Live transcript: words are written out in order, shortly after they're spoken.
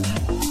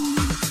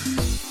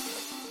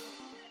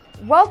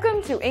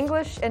Welcome to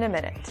English in a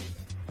Minute.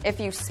 If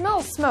you smell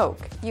smoke,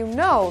 you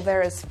know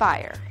there is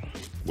fire.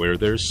 Where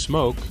there's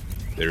smoke,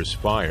 there's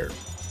fire.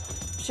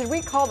 Should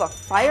we call the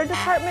fire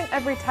department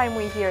every time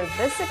we hear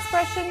this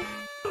expression?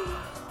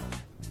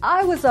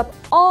 I was up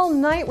all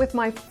night with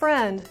my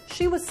friend.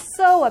 She was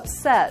so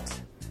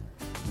upset.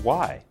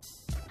 Why?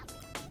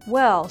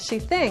 Well, she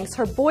thinks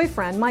her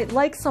boyfriend might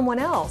like someone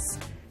else.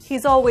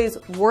 He's always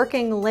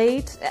working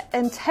late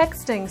and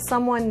texting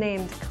someone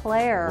named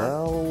Claire.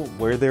 Well,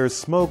 where there's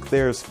smoke,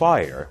 there's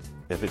fire.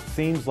 If it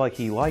seems like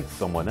he likes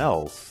someone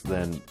else,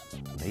 then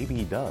maybe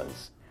he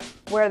does.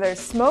 Where there's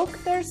smoke,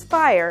 there's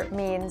fire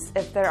means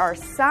if there are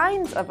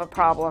signs of a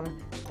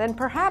problem, then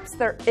perhaps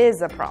there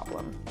is a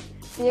problem.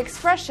 The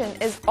expression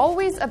is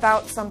always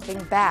about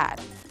something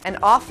bad and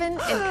often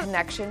in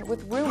connection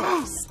with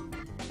rumors.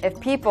 If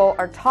people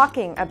are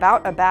talking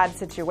about a bad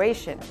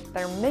situation,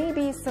 there may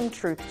be some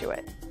truth to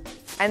it.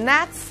 And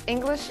that's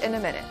English in a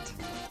Minute.